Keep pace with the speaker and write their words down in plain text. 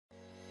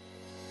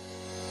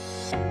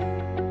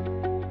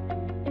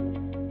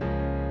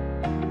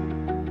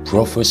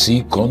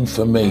Prophecy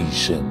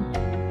confirmation.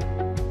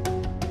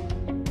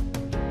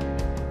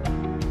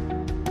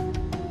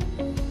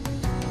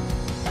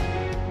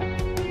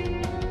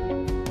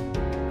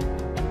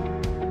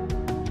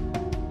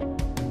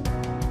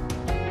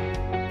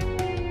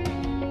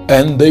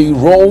 And they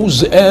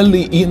rose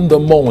early in the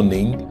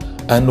morning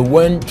and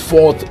went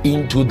forth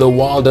into the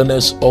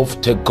wilderness of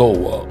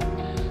Tekoa.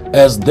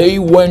 As they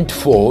went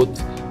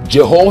forth,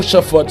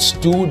 Jehoshaphat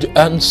stood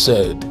and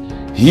said,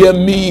 Hear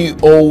me,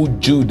 O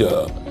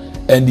Judah,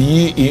 and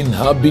ye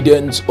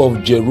inhabitants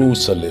of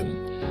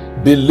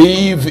Jerusalem.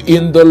 Believe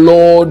in the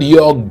Lord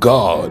your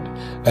God,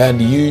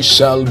 and ye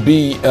shall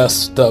be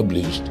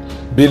established.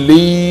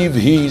 Believe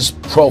his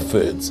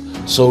prophets,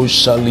 so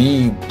shall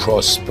ye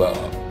prosper.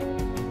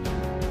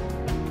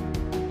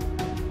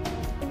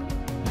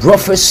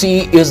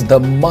 Prophecy is the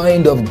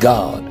mind of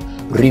God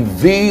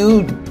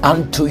revealed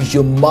unto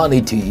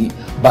humanity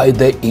by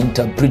the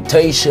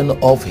interpretation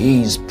of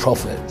his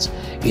prophets.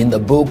 In the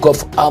book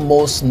of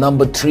Amos,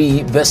 number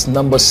 3, verse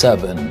number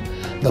 7,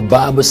 the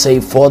Bible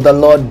says, For the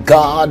Lord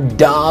God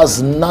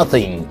does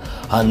nothing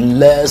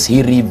unless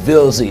he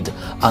reveals it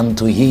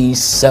unto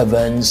his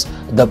servants,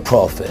 the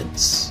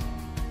prophets.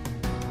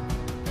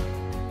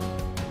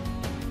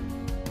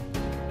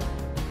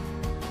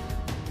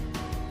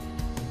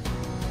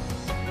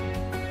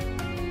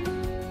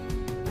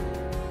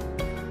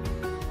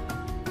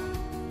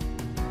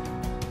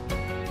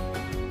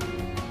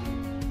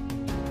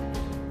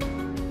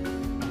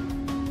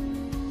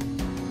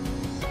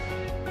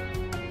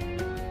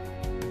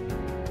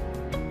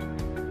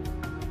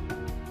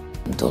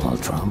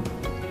 Donald Trump,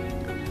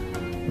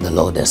 the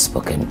Lord has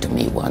spoken to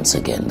me once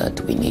again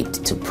that we need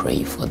to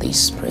pray for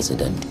this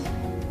president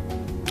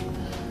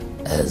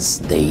as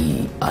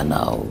they are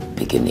now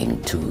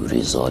beginning to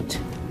resort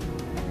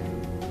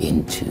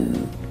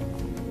into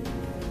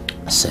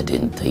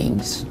certain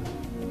things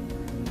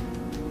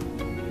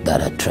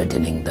that are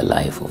threatening the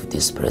life of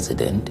this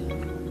president.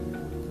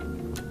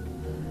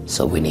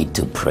 So we need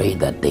to pray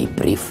that they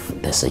brief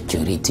the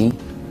security,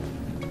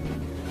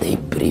 they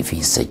brief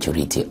his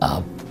security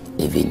up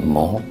even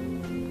more,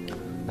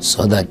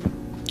 so that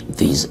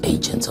these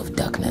agents of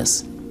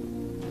darkness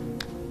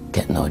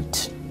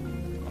cannot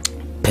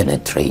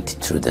penetrate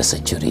through the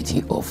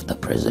security of the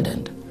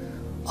President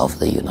of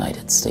the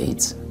United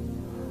States.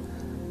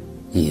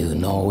 You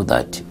know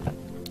that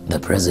the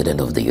President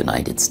of the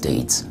United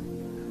States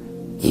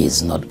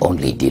is not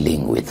only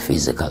dealing with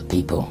physical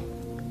people,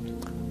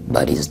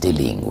 but is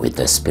dealing with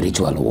the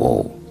spiritual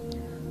war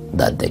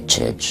that the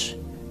church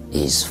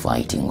is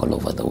fighting all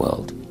over the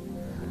world.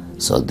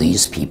 So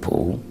these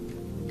people,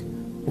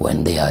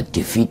 when they are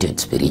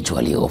defeated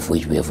spiritually, of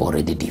which we have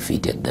already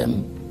defeated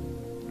them,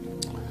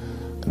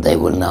 they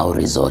will now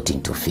resort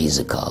into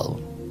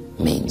physical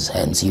means.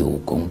 Hence, you're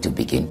going to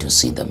begin to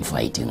see them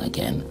fighting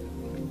again,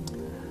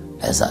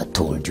 as I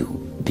told you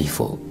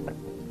before.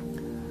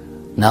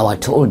 Now, I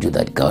told you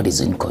that God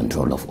is in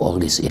control of all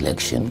this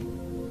election,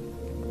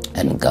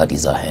 and God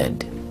is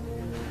ahead.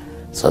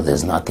 So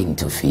there's nothing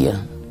to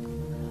fear,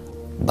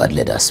 but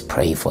let us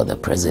pray for the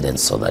president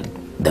so that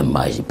there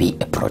might be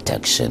a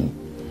protection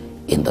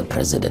in the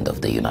President of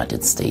the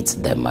United States.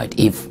 There might,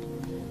 if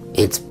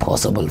it's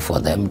possible for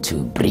them to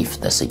brief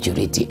the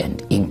security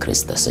and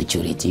increase the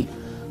security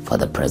for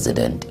the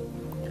President,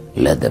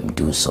 let them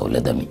do so.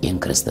 Let them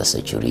increase the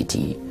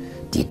security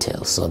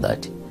details so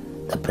that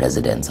the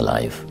President's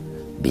life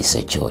be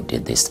secured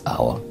at this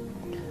hour.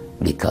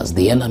 Because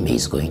the enemy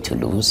is going to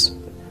lose,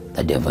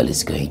 the devil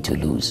is going to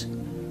lose.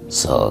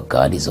 So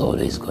God is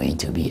always going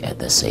to be at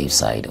the safe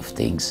side of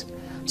things.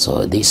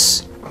 So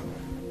this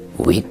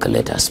week,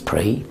 let us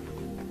pray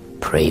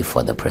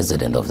for the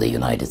President of the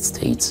United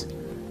States,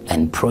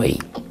 and pray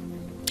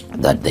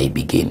that they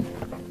begin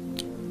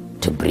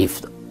to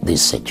brief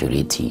this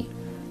security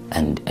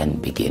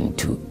and begin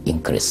to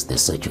increase the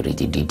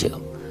security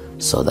detail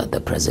so that the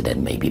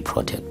President may be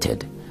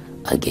protected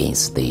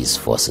against these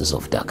forces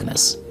of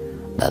darkness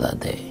that are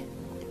there.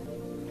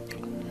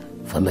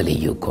 Family,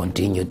 you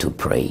continue to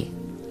pray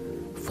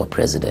for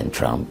President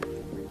Trump.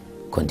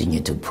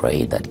 Continue to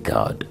pray that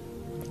God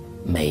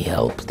may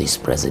help this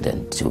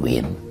president to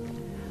win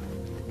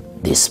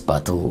this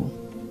battle,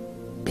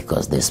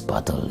 because this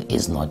battle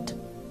is not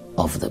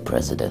of the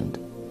president.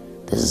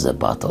 This is a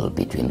battle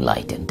between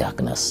light and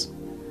darkness,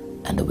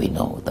 and we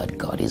know that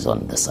God is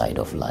on the side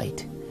of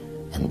light,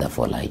 and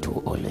therefore light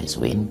will always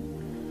win.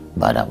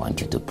 But I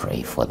want you to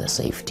pray for the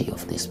safety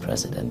of this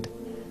president.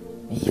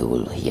 You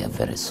will hear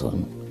very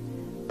soon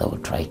they will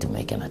try to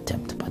make an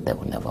attempt, but they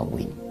will never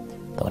win.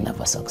 They will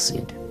never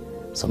succeed.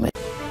 So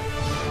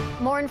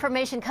more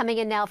information coming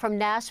in now from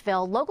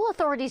Nashville. Local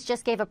authorities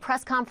just gave a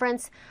press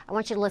conference. I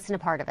want you to listen to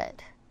part of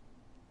it.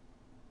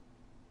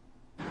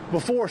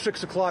 Before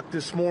 6 o'clock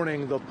this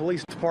morning, the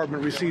police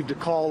department received a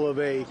call of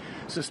a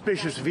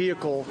suspicious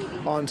vehicle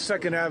on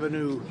 2nd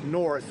Avenue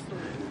North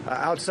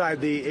outside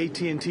the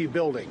AT&T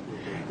building.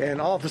 An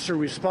officer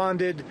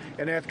responded,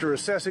 and after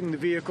assessing the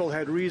vehicle,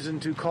 had reason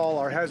to call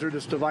our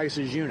hazardous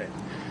devices unit.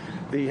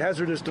 The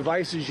hazardous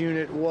devices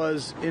unit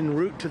was en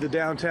route to the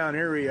downtown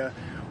area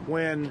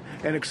when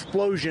an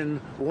explosion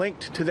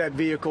linked to that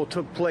vehicle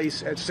took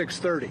place at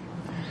 6:30.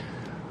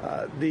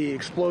 The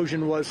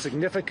explosion was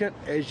significant,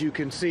 as you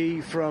can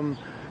see from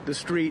the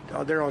street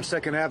there on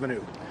 2nd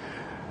Avenue.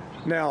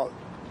 Now,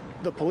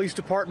 the police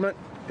department,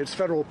 its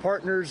federal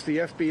partners,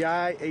 the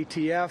FBI,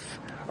 ATF,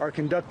 are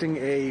conducting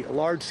a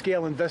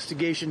large-scale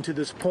investigation to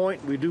this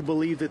point. We do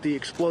believe that the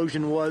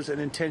explosion was an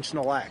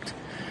intentional act.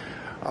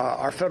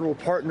 Our federal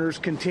partners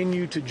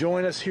continue to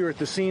join us here at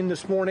the scene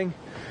this morning,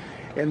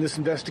 and this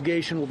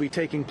investigation will be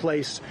taking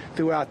place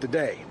throughout the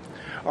day.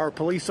 Our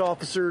police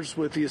officers,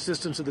 with the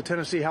assistance of the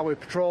Tennessee Highway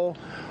Patrol,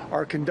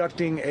 are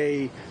conducting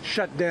a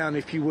shutdown,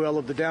 if you will,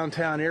 of the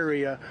downtown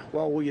area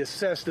while we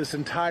assess this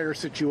entire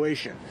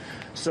situation.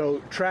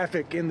 So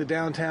traffic in the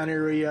downtown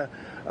area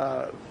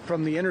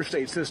from the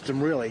interstate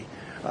system, really,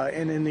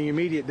 and in the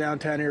immediate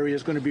downtown area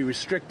is going to be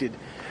restricted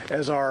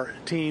as our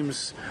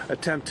teams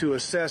attempt to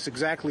assess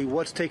exactly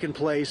what's taken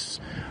place,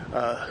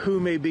 who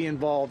may be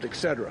involved,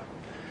 etc.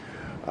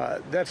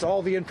 That's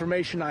all the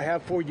information I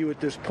have for you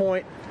at this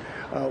point.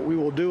 We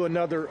will do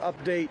another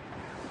update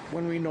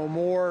when we know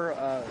more,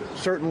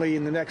 certainly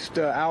in the next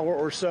hour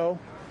or so.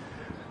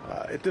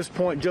 At this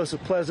point,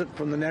 Joseph Pleasant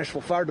from the Nashville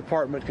Fire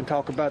Department can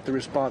talk about the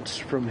response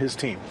from his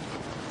team.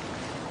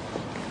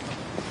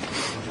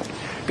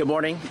 Good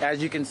morning.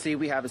 As you can see,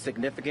 we have a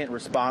significant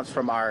response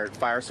from our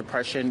Fire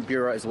Suppression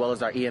Bureau as well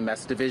as our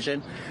EMS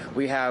division.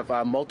 We have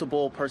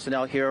multiple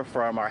personnel here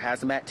from our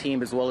hazmat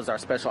team as well as our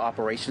Special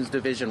Operations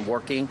Division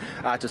working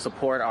to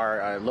support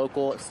our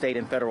local, state,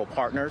 and federal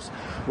partners.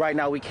 Right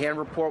now, we can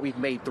report we've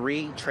made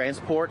 3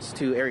 transports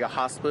to area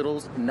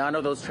hospitals. None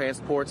of those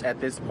transports at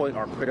this point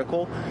are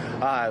critical.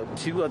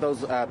 2 of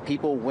those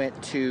people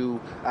went to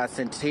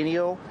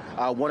Centennial.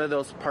 One of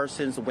those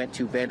persons went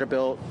to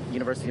Vanderbilt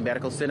University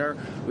Medical Center.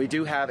 We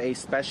do have a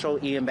special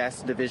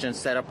EMS division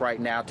set up right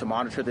now to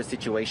monitor the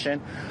situation.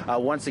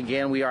 Once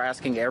again, we are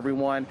asking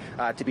everyone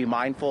to be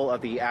mindful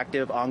of the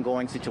active,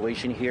 ongoing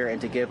situation here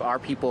and to give our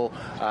people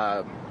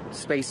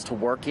space to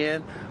work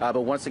in.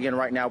 But once again,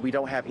 right now, we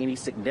don't have any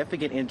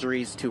significant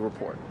injuries to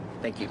report.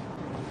 Thank you.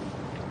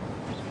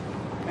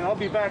 And I'll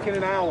be back in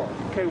an hour.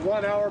 Okay,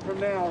 1 hour from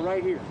now,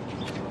 right here.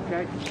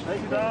 Okay?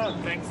 Thank you,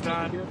 Don. Thanks,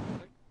 Don.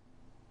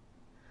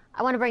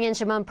 I want to bring in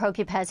Shimon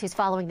Prokupez, who's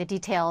following the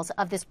details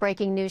of this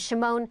breaking news.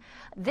 Shimon,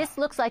 this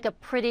looks like a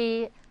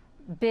pretty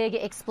big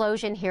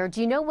explosion here.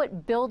 Do you know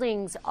what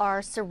buildings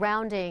are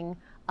surrounding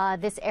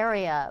this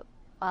area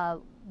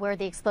where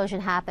the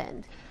explosion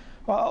happened?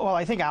 Well,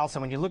 I think,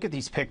 Allison, when you look at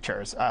these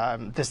pictures,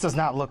 this does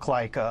not look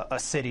like a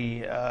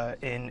city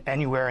in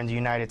anywhere in the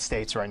United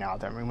States right now.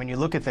 I mean, when you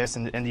look at this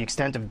and the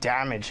extent of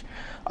damage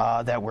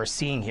that we're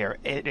seeing here,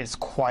 it is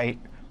quite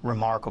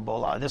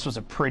remarkable. This was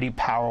a pretty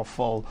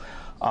powerful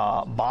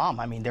bomb.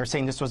 I mean, they're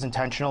saying this was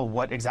intentional.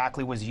 What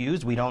exactly was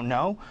used, we don't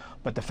know.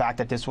 But the fact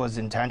that this was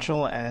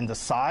intentional and the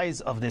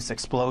size of this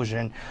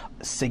explosion,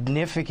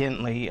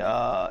 significantly,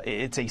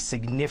 it's a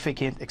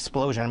significant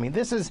explosion. I mean,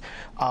 this is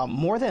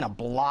more than a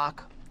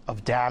block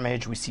of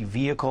damage. We see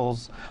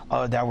vehicles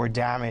that were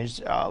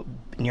damaged,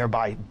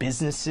 nearby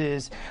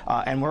businesses.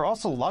 And we're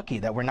also lucky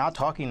that we're not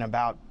talking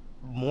about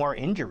more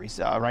injuries.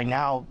 Right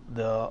now,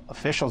 the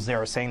officials there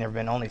are saying there have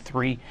been only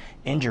 3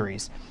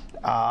 injuries.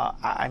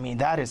 I mean,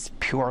 that is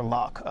pure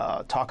luck.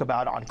 Talk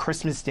about on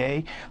Christmas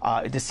Day.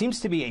 This seems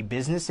to be a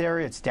business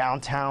area. It's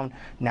downtown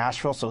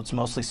Nashville, so it's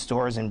mostly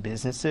stores and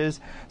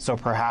businesses. So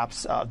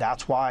perhaps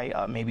that's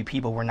why maybe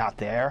people were not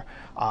there.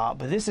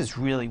 But this is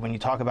really, when you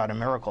talk about a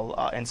miracle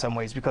in some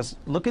ways, because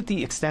look at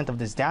the extent of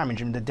this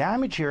damage. And the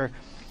damage here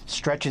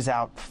stretches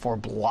out for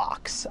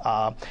blocks.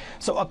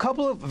 So a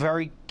couple of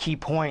very key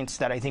points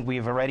that I think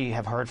we've already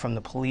have heard from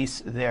the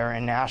police there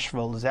in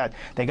Nashville is that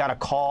they got a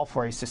call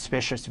for a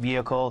suspicious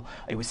vehicle.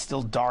 It was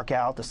still dark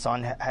out. The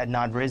sun had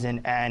not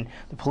risen, and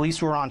the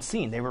police were on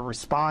scene. They were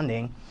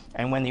responding,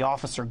 and when the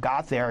officer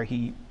got there,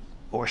 he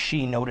or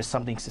she noticed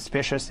something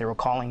suspicious. They were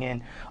calling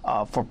in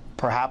for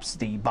perhaps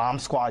the bomb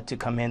squad to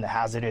come in, the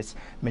hazardous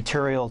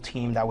material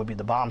team, that would be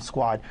the bomb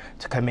squad,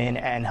 to come in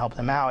and help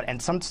them out.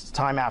 And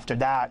sometime after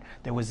that,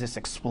 there was this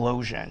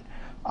explosion.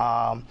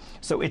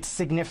 So it's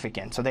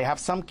significant. So they have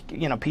some,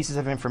 pieces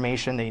of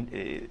information.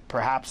 They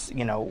perhaps,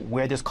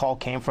 where this call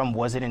came from.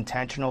 Was it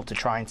intentional to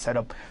try and set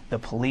up the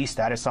police?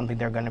 That is something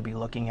they're going to be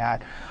looking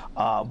at.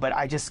 But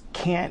I just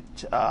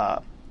can't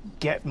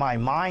get my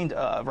mind,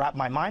 wrap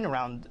my mind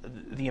around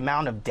the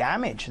amount of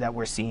damage that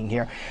we're seeing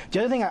here. The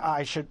other thing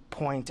I should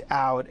point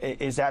out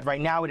is that right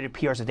now it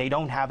appears that they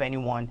don't have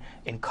anyone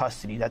in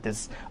custody, that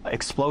this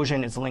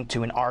explosion is linked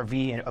to an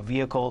RV, a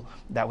vehicle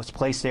that was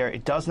placed there.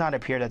 It does not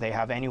appear that they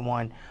have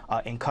anyone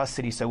in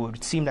custody, so it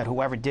would seem that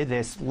whoever did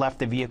this left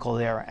the vehicle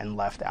there and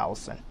left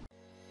Allison.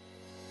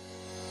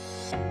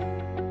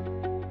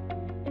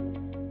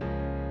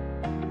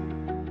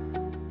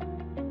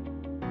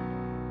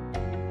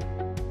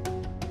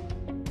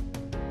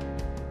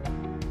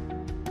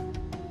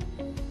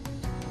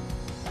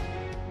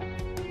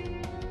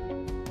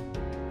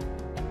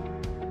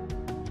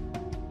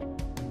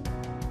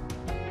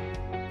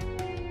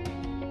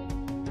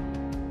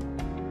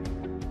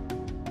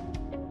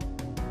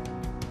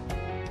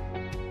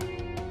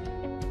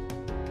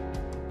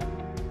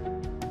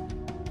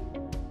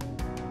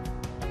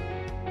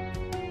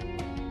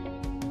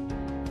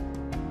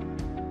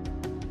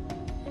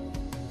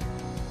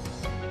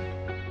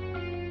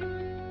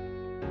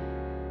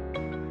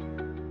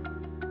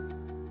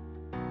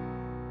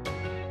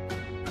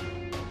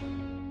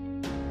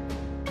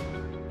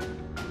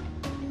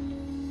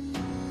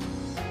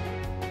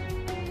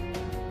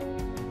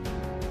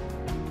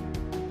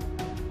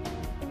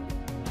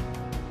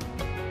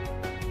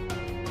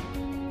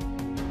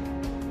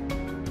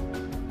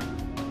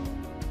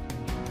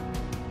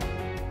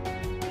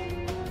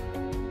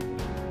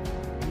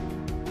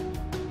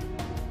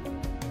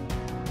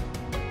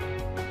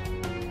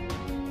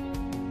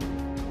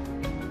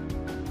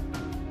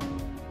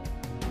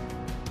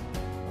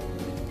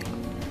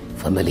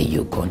 Family,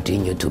 you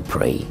continue to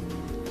pray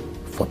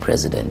for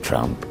President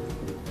Trump.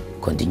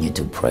 Continue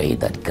to pray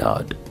that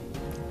God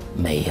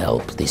may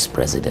help this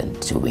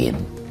president to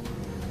win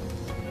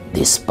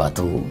this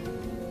battle,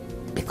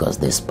 because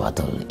this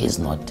battle is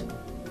not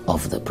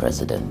of the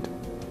president.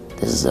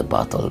 This is a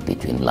battle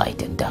between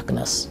light and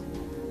darkness.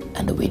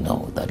 And we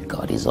know that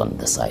God is on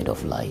the side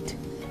of light,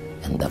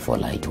 and therefore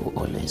light will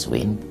always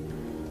win.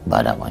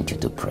 But I want you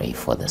to pray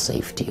for the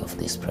safety of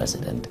this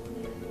president.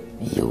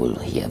 You will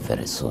hear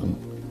very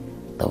soon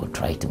they will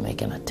try to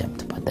make an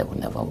attempt, but they will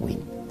never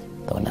win.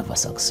 They will never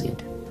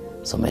succeed.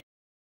 So may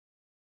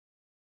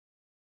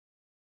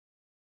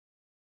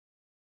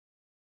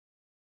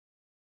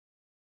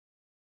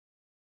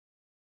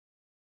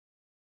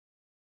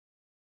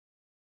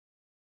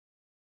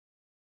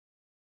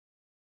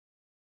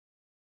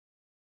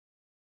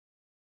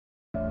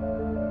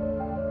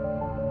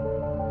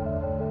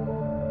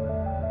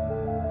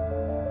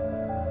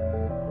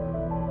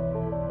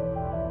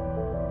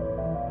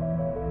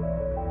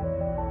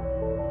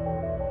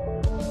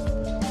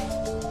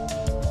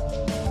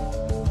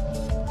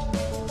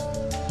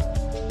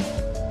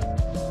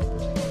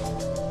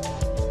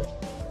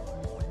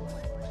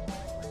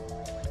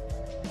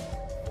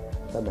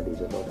family,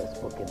 the Lord has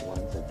spoken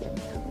once again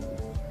to me.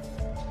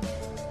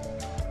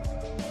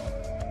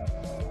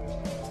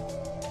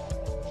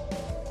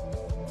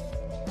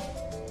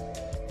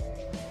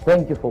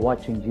 Thank you for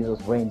watching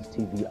Jesus Reigns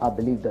TV. I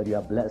believe that you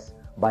are blessed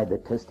by the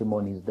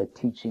testimonies, the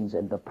teachings,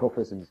 and the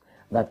prophecies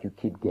that you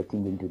keep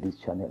getting into this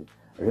channel.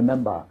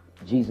 Remember,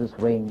 Jesus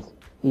Reigns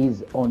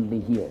is only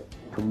here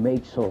to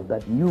make sure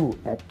that you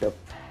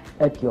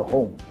at your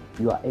home,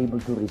 you are able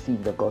to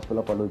receive the gospel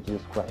of our Lord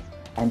Jesus Christ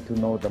and to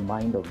know the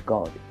mind of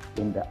God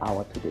in the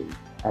hour today.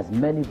 As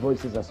many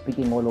voices are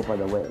speaking all over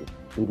the world,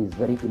 it is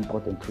very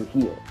important to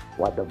hear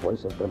what the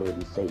voice of the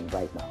Lord is saying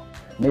right now.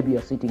 Maybe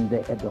you're sitting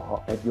there at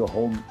your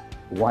home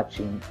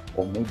watching,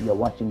 or maybe you're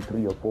watching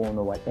through your phone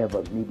or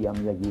whatever medium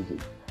you're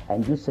using,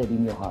 and you said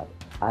in your heart,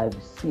 I've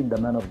seen the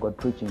man of God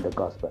preaching the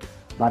gospel,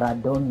 but I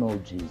don't know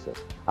Jesus.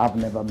 I've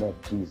never met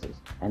Jesus,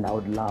 and I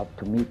would love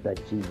to meet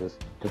that Jesus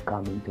to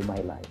come into my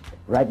life.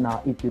 Right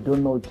now, if you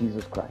don't know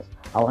Jesus Christ,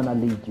 I want to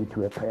lead you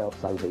to a prayer of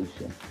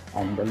salvation,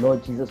 and the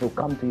Lord Jesus will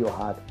come to your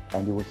heart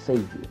and He will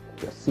save you.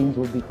 Your sins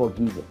will be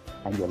forgiven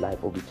and your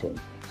life will be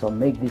changed. So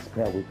make this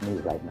prayer with me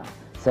right now.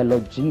 Say,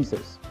 Lord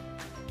Jesus,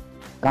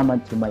 come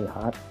into my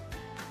heart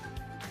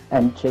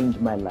and change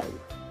my life.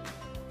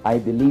 I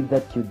believe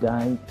that you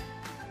died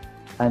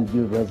and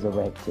you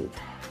resurrected.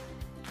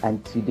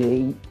 And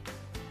today,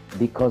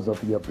 because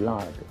of your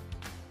blood,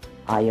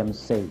 I am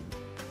saved.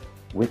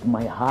 With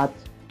my heart,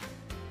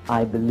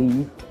 I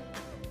believe.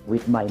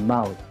 With my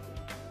mouth,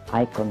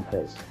 I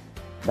confess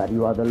that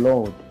you are the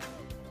Lord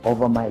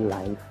over my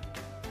life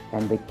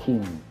and the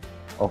King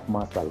of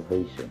my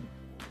salvation.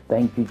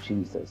 Thank you,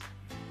 Jesus,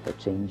 for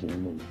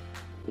changing me.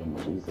 In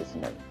Jesus'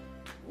 name.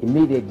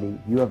 Immediately,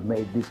 you have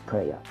made this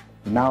prayer.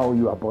 Now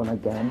you are born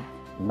again.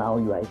 Now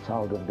you are a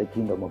child of the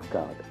kingdom of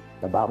God.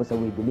 The Bible says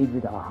we believe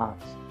with our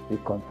hearts, we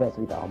confess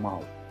with our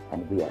mouth,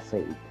 and we are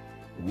saved.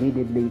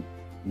 Immediately,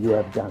 you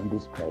have done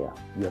this prayer.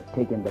 You have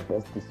taken the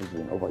best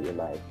decision over your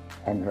life.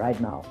 And right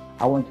now,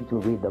 I want you to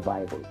read the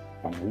Bible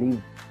and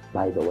live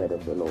by the word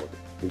of the Lord,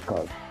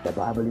 because the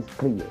Bible is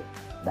clear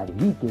that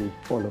He gave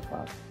all of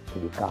us to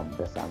become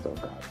the sons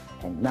of God.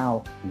 And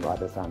now you are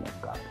the son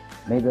of God.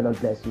 May the Lord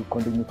bless you.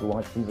 Continue to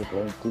watch Jesus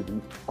Reigns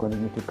TV.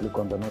 Continue to click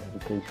on the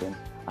notifications.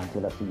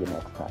 Until I see you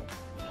next time.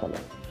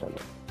 Shalom.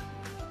 Shalom.